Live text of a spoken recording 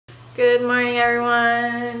Good morning,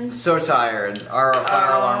 everyone. So tired. Our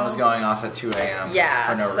fire alarm was going off at 2 a.m. Yeah,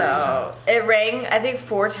 for no so it rang, I think,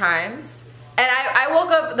 4 times. And I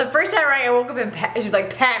woke up, the first time it rang, I woke up in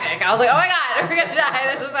panic. I was like, oh my god, we're gonna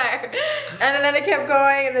die, there's a fire. And then it kept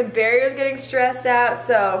going, and then Barry was getting stressed out,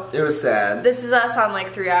 so. It was sad. This is us on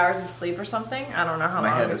like 3 hours of sleep or something. I don't know how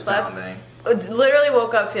long we slept. My head is pounding. Literally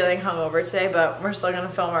woke up feeling hungover today, but we're still gonna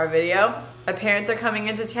film our video. My parents are coming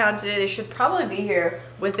into town today. They should probably be here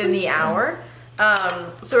within the hour.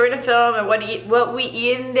 So we're gonna film and what we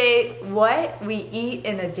eat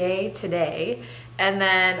in a day today, and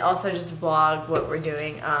then also just vlog what we're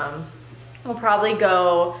doing. We'll probably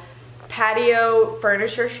go patio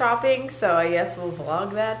furniture shopping, so I guess we'll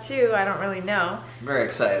vlog that too. I don't really know. Very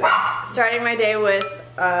excited. Starting my day with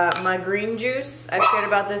my green juice. I've shared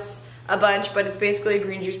about this a bunch, but it's basically a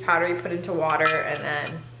green juice powder you put into water and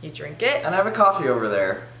then you drink it. And I have a coffee over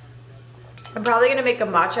there. I'm probably gonna make a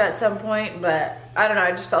matcha at some point, but I don't know,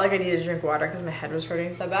 I just felt like I needed to drink water because my head was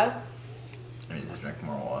hurting so bad. I need to drink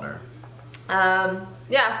more water.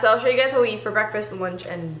 Yeah, so I'll show you guys what we eat for breakfast, lunch,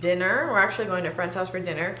 and dinner. We're actually going to a friend's house for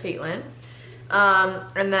dinner, Caitlin.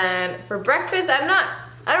 And then for breakfast, I don't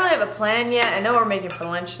really have a plan yet. I know what we're making for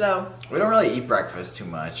lunch though. We don't really eat breakfast too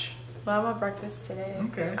much. Well, I want breakfast today.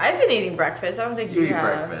 Okay. I've been eating breakfast. I don't think you eat have.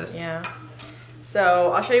 breakfast. Yeah.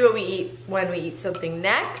 So I'll show you what we eat when we eat something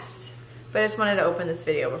next. But I just wanted to open this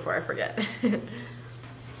video before I forget. All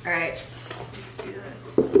right, let's do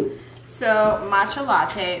this. So matcha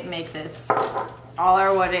latte, make this. All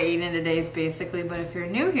our what I eat in a day is basically, but if you're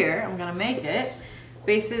new here, I'm gonna make it.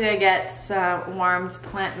 Basically, I get some warmed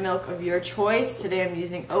plant milk of your choice. Today I'm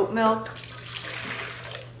using oat milk.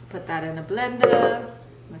 Put that in a blender.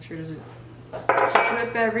 Make sure it doesn't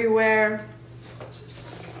drip everywhere.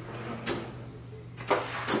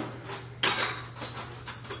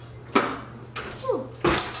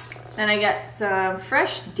 Then I get some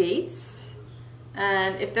fresh dates,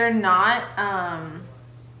 and if they are not,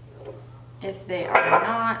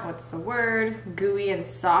 what's the word, gooey and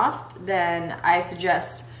soft, then I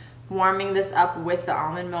suggest warming this up with the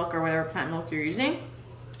almond milk or whatever plant milk you're using.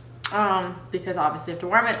 Because obviously you have to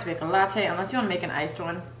warm it to make a latte, unless you want to make an iced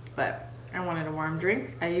one, but I wanted a warm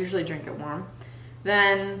drink. I usually drink it warm.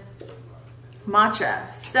 Then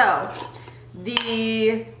matcha. So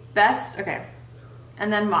the best, okay.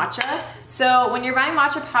 And then matcha. So when you're buying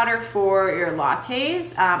matcha powder for your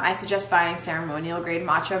lattes, I suggest buying ceremonial grade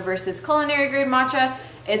matcha versus culinary grade matcha.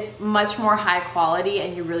 It's much more high quality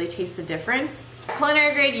and you really taste the difference.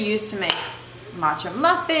 Culinary grade you use to make matcha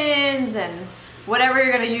muffins and whatever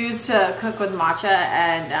you're gonna use to cook with matcha,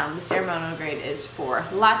 and the ceremonial grade is for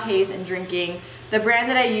lattes and drinking. The brand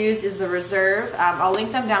that I used is the Reserve. I'll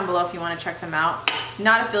link them down below if you wanna check them out.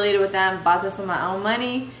 Not affiliated with them, bought this with my own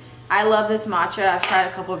money. I love this matcha. I've tried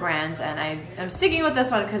a couple of brands and I'm sticking with this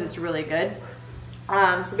one because it's really good.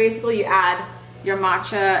 So basically you add your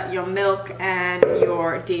matcha, your milk, and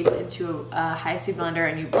your dates into a high-speed blender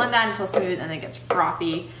and you blend that until smooth and it gets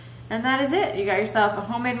frothy. And that is it. You got yourself a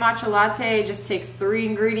homemade matcha latte. It just takes 3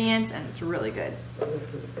 ingredients and it's really good.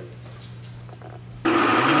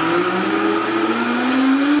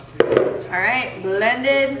 All right,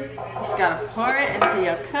 blended. You just gotta pour it into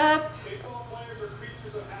your cup.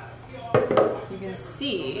 You can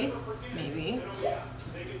see, maybe.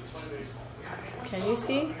 Can you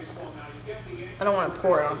see? I don't want to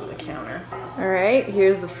pour it onto the counter. All right,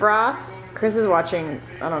 here's the froth. Chris is watching,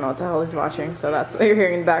 I don't know what the hell he's watching, so that's what you're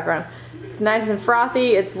hearing in the background. It's nice and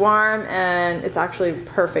frothy, it's warm, and it's actually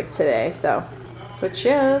perfect today, so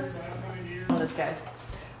cheers. This guys.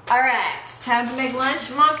 All right, time to make lunch.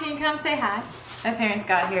 Mom, can you come say hi? My parents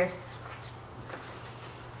got here.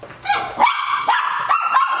 Okay,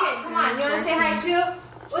 come on, you want to say hi too?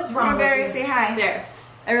 What's wrong with you? Say hi. There.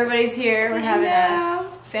 Everybody's here. We're having a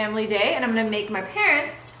family day, and I'm gonna make my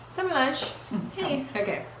parents some lunch. Hey.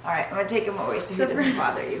 Okay. All right. I'm gonna take them away so he doesn't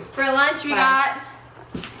bother you. For lunch, we got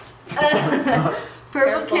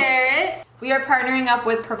Purple Carrot. We are partnering up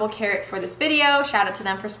with Purple Carrot for this video. Shout out to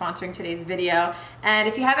them for sponsoring today's video. And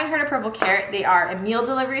if you haven't heard of Purple Carrot, they are a meal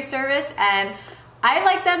delivery service, and I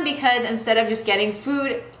like them because instead of just getting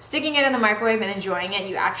food, sticking it in the microwave and enjoying it,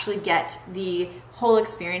 you actually get the whole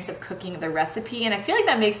experience of cooking the recipe, and I feel like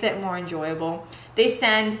that makes it more enjoyable. They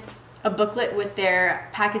send a booklet with their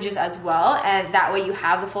packages as well, and that way you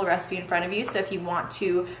have the full recipe in front of you, so if you want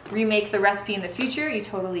to remake the recipe in the future, you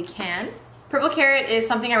totally can. Purple Carrot is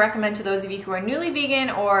something I recommend to those of you who are newly vegan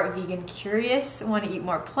or vegan curious, want to eat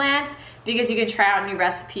more plants, because you can try out new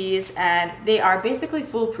recipes and they are basically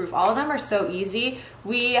foolproof. All of them are so easy.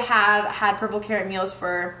 We have had Purple Carrot meals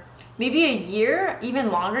for maybe a year,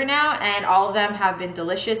 even longer now, and all of them have been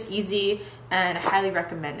delicious, easy, and I highly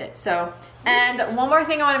recommend it. So, and one more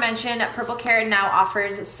thing I want to mention, Purple Carrot now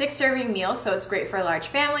offers 6-serving meals, so it's great for large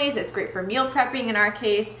families, it's great for meal prepping in our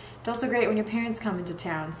case, it's also great when your parents come into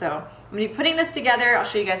town. So I'm going to be putting this together, I'll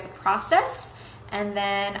show you guys the process, and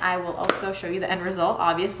then I will also show you the end result,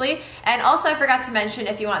 obviously. And also I forgot to mention,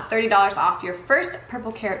 if you want $30 off your first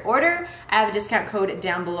Purple Carrot order, I have a discount code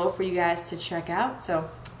down below for you guys to check out. So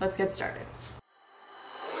let's get started.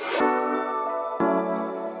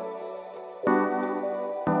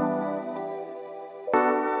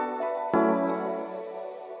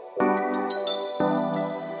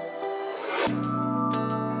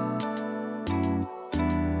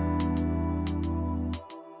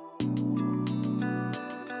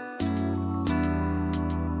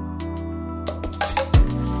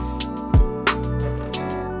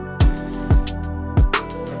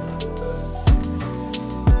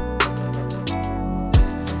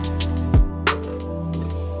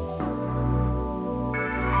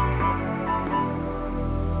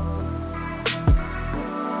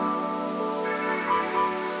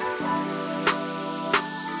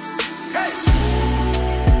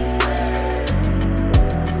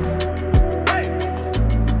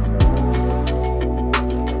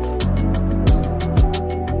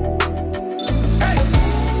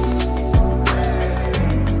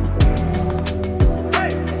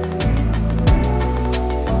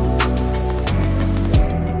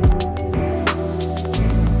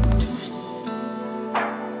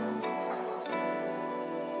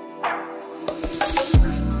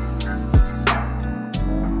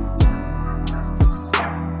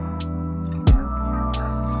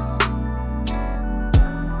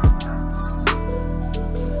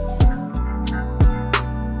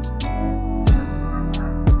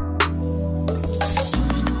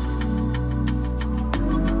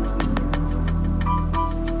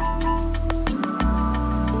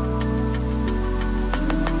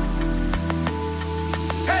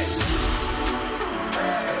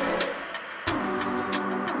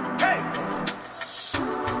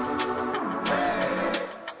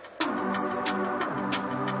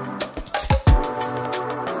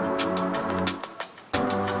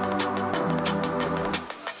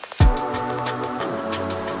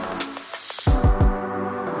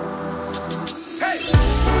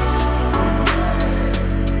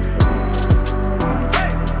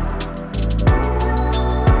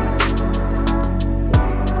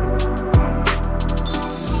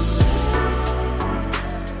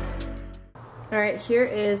 Alright, here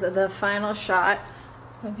is the final shot.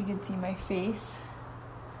 I don't know if you can see my face.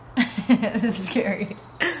 This is scary.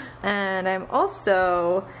 And I'm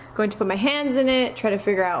also going to put my hands in it, try to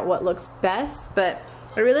figure out what looks best, but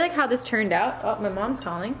I really like how this turned out. Oh, my mom's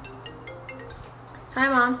calling. Hi,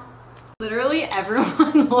 Mom. Literally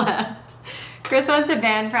everyone left. Chris went to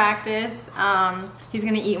band practice. He's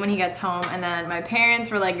gonna eat when he gets home, and then my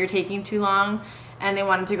parents were like, you're taking too long, and they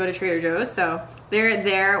wanted to go to Trader Joe's, so they're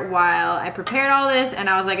there while I prepared all this, and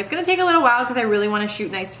I was like, it's gonna take a little while because I really want to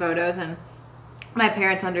shoot nice photos, and my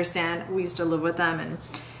parents understand. We used to live with them, and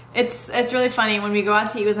it's really funny when we go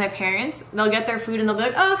out to eat with my parents. They'll get their food and they'll be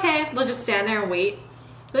like, oh, okay. They'll just stand there and wait.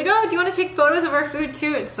 Like, oh, do you want to take photos of our food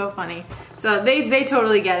too? It's so funny. So they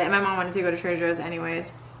totally get it. My mom wanted to go to Trader Joe's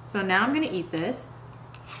anyways. So now I'm gonna eat this.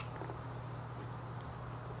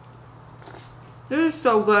 This is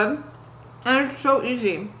so good, and it's so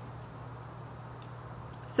easy.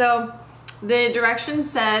 So the directions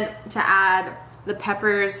said to add the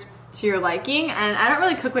peppers to your liking, and I don't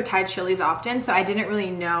really cook with Thai chilies often, so I didn't really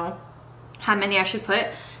know how many I should put.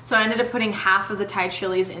 So I ended up putting half of the Thai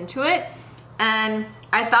chilies into it, and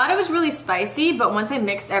I thought it was really spicy, but once I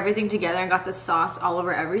mixed everything together and got the sauce all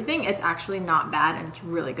over everything, it's actually not bad, and it's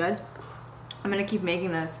really good. I'm gonna keep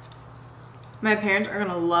making this. My parents are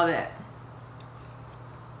gonna love it.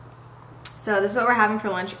 So this is what we're having for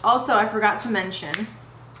lunch. Also, I forgot to mention,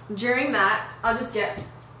 during the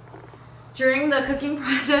cooking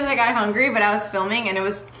process, I got hungry, but I was filming, and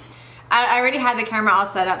I already had the camera all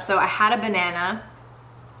set up, so I had a banana,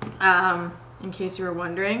 in case you were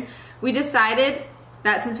wondering. We decided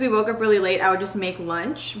that since we woke up really late, I would just make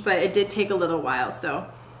lunch, but it did take a little while, so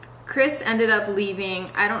Chris ended up leaving.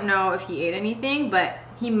 I don't know if he ate anything, but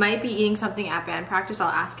he might be eating something at band practice. I'll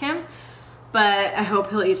ask him, but I hope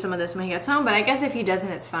he'll eat some of this when he gets home, but I guess if he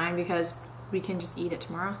doesn't, it's fine because we can just eat it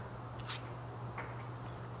tomorrow.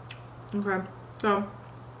 Okay, so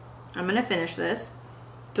I'm gonna finish this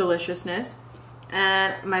deliciousness,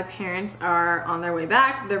 and my parents are on their way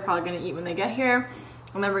back. They're probably gonna eat when they get here,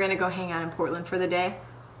 and then we're gonna go hang out in Portland for the day.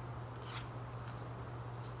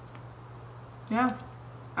 Yeah,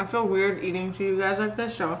 I feel weird eating to you guys like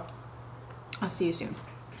this, so I'll see you soon.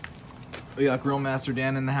 We got Grill Master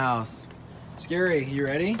Dan in the house. Scary, you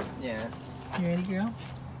ready? Yeah. You ready, girl?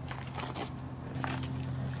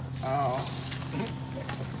 Oh.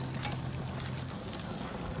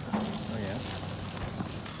 Oh yeah.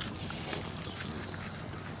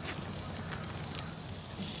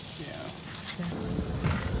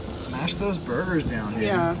 Smash those burgers down, dude.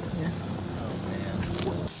 Yeah. Oh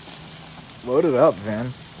man. Load it up, Vin.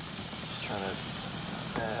 Just trying to.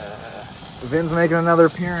 Vin's making another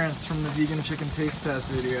appearance from the vegan chicken taste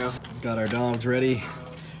test video. Got our dogs ready.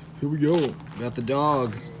 Here we go. Got the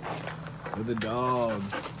dogs. With the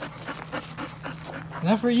dogs.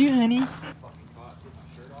 Not for you, honey.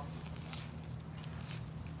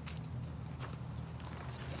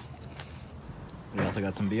 We also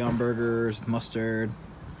got some Beyond Burgers, mustard,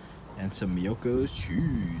 and some Miyoko's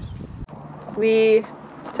cheese. We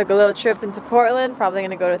took a little trip into Portland, probably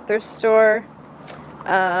gonna go to a thrift store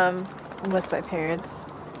with my parents.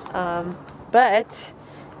 But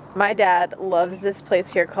my dad loves this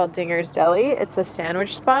place here called Dinger's Deli. It's a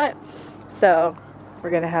sandwich spot. So we're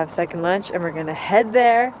gonna have second lunch and we're gonna head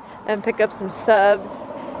there and pick up some subs.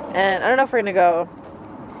 And I don't know if we're gonna go,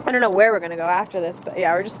 I don't know where we're gonna go after this, but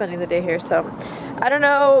yeah, we're just spending the day here. So I don't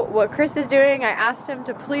know what Chris is doing. I asked him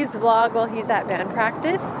to please vlog while he's at band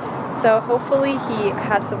practice. So hopefully he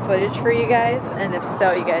has some footage for you guys. And if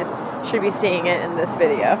so, you guys should be seeing it in this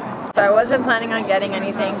video. So I wasn't planning on getting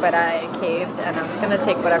anything, but I caved and I'm just gonna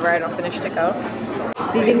take whatever I don't finish to go.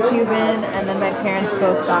 Vegan Cuban, and then my parents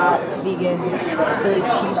both got vegan Philly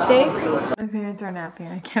cheesesteaks. My parents are napping.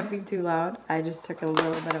 I can't be too loud. I just took a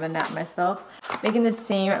little bit of a nap myself. Making the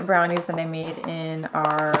same brownies that I made in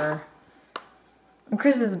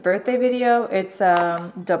Chris's birthday video. It's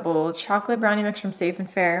double chocolate brownie mix from Safe and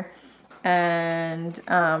Fair. And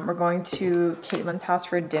we're going to Caitlin's house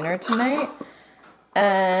for dinner tonight.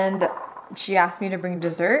 And she asked me to bring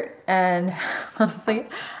dessert, and honestly,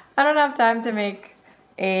 I don't have time to make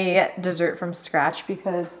a dessert from scratch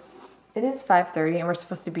because it is 5:30 and we're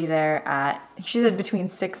supposed to be there at, she said between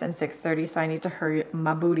 6 and 6:30, so I need to hurry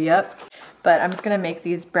my booty up. But I'm just gonna make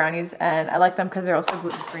these brownies, and I like them because they're also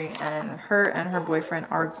gluten-free, and her boyfriend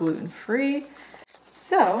are gluten-free.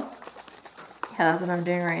 So yeah, that's what I'm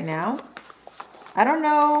doing right now. I don't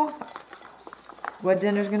know what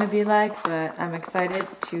dinner's gonna be like, but I'm excited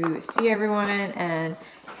to see everyone and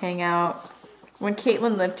hang out. When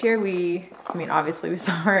Caitlin lived here, obviously we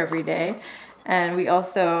saw her every day, and we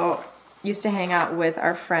also used to hang out with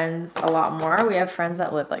our friends a lot more. We have friends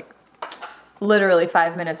that live like literally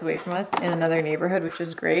 5 minutes away from us in another neighborhood, which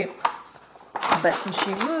is great. But since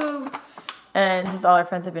she moved, and since all our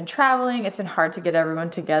friends have been traveling, it's been hard to get everyone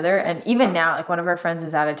together. And even now, like, one of our friends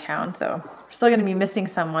is out of town, so we're still gonna be missing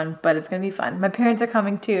someone, but it's gonna be fun. My parents are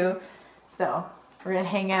coming too, so we're gonna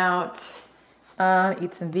hang out,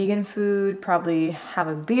 eat some vegan food, probably have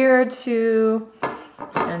a beer or two,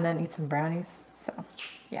 and then eat some brownies. So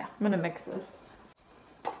yeah, I'm gonna mix this.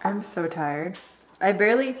 I'm so tired. I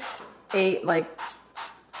barely ate, like,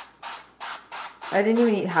 I didn't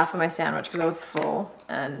even eat half of my sandwich because I was full,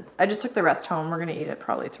 and I just took the rest home. We're gonna eat it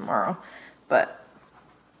probably tomorrow, but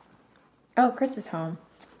oh, Chris is home.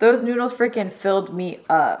 Those noodles freaking filled me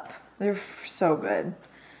up. They're so good.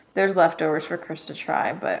 There's leftovers for Chris to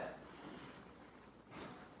try, but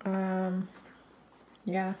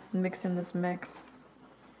yeah, mixing this mix.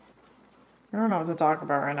 I don't know what to talk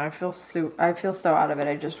about right now. I feel so out of it.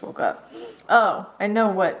 I just woke up. Oh, I know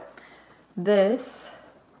what this.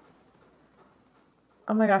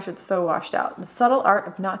 Oh my gosh, it's so washed out. The subtle art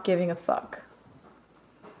of not giving a fuck.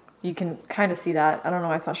 You can kind of see that. I don't know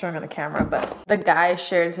why it's not showing on the camera, but the guy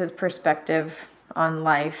shares his perspective on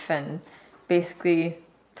life and basically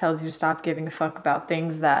tells you to stop giving a fuck about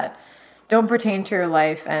things that don't pertain to your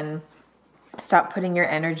life and stop putting your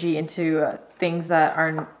energy into things that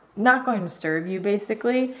are not going to serve you,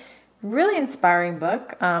 basically. Really inspiring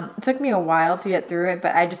book. It took me a while to get through it,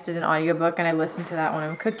 but I just did an audiobook and I listened to that when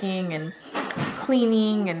I'm cooking and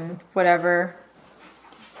cleaning and whatever.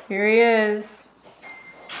 Here he is.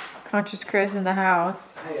 Conscious Chris in the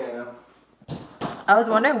house. Yeah. I was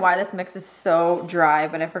wondering why this mix is so dry,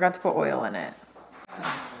 but I forgot to put oil in it.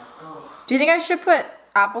 Do you think I should put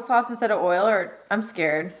applesauce instead of oil, or I'm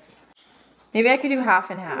scared? Maybe I could do half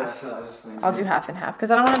and half. Yeah, I was just thinking. I'll do half and half because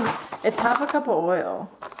I don't want to. It's half a cup of oil.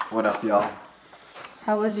 What up, y'all?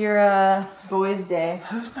 How was your boys' day?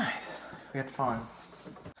 It was nice. We had fun.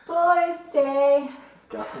 Boys' day.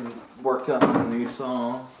 Got some work done on a new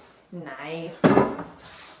song. Nice.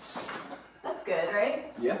 That's good,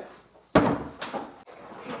 right? Yeah.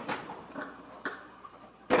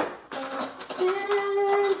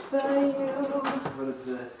 What is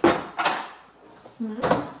this?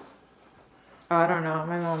 Oh, I don't know.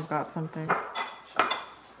 My mom got something.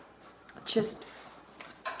 Chisps.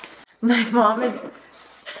 My mom is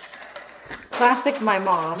classic. My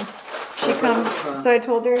mom. She comes. So I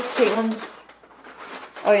told her Caitlin's.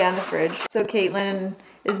 Oh yeah, in the fridge. So Caitlin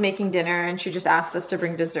is making dinner, and she just asked us to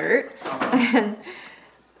bring dessert. And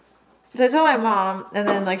so I told my mom, and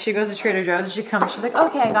then like she goes to Trader Joe's, and she comes. She's like,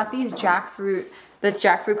 okay, I got these jackfruit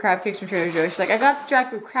crab cakes from Trader Joe's. She's like, I got the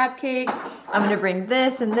jackfruit crab cakes. I'm gonna bring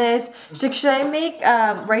this and this. She's like, should I make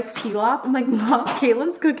rice pilaf? I'm like, Mom,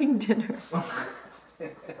 Caitlin's cooking dinner.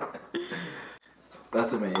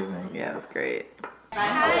 That's amazing. Yeah, that's great.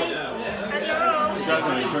 Hi.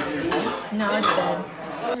 No, it's dead.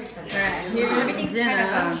 Alright, here's dinner.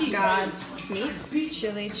 God's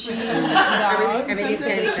chili cheese, dogs. Everything's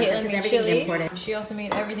Chili, expensive Caitlin because made everything's chili. imported. She also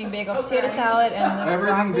made everything bagel potato salad and this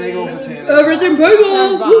Everything bagel potato. Everything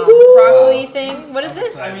bagel! Broccoli thing. What is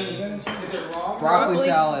this? Broccoli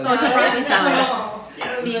salad. Oh, it's a broccoli salad.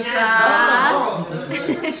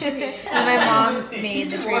 And my mom made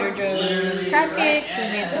the Trader Joe's crab cakes. We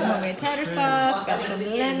made some homemade tartar sauce. Got some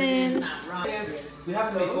lemons. We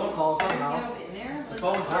have to make phone calls somehow. The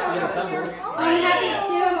phones have to get assembled. I'm happy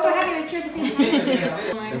too. I'm so happy I was here at the same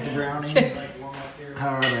time. Got the brownies. How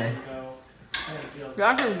are they? You're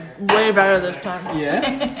actually way better this time. Yeah?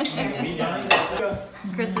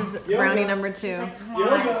 Chris's brownie number 2.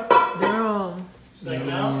 Damn.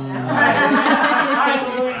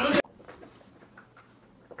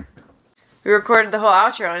 We recorded the whole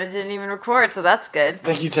outro and it didn't even record, so that's good.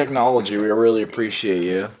 Thank you, technology. We really appreciate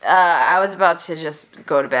you. I was about to just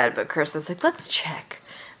go to bed, but Chris was like, let's check.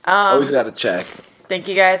 Always got to check. Thank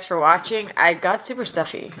you guys for watching. I got super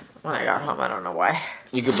stuffy when I got home. I don't know why.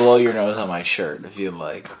 You could blow your nose on my shirt if you'd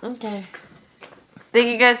like. Okay. Thank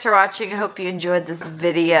you guys for watching. I hope you enjoyed this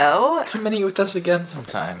video. Come and eat with us again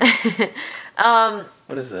sometime.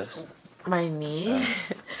 What is this? My knee.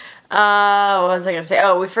 What was I gonna say?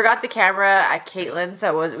 Oh, we forgot the camera at Caitlin,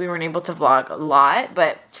 so we weren't able to vlog a lot,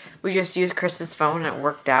 but we just used Chris's phone and it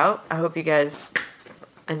worked out. I hope you guys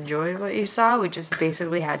enjoyed what you saw. We just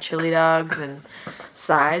basically had chili dogs and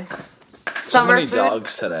sides. So many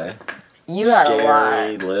dogs today. You had a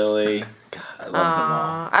Scary, lot. Lily. God, I love them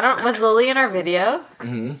all. Was Lily in our video?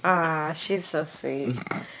 Mm-hmm. She's so sweet.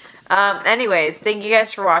 Anyways, thank you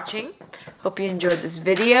guys for watching. Hope you enjoyed this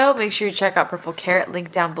video. Make sure you check out Purple Carrot,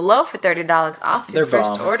 link down below for $30 off your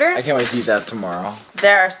first order. I can't wait to eat that tomorrow.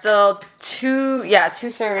 There are still two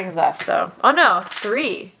servings left, so. Oh no,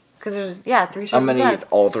 3. Because there's, 3 servings I'm gonna left. eat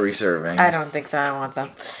all 3 servings. I don't think so, I don't want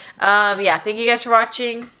them. Thank you guys for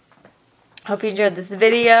watching. Hope you enjoyed this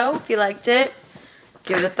video. If you liked it,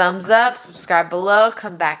 give it a thumbs up, subscribe below,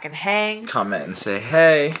 come back and hang. Comment and say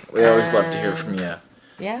hey. We always love to hear from you.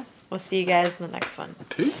 Yeah, we'll see you guys in the next one.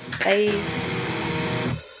 Peace. Bye.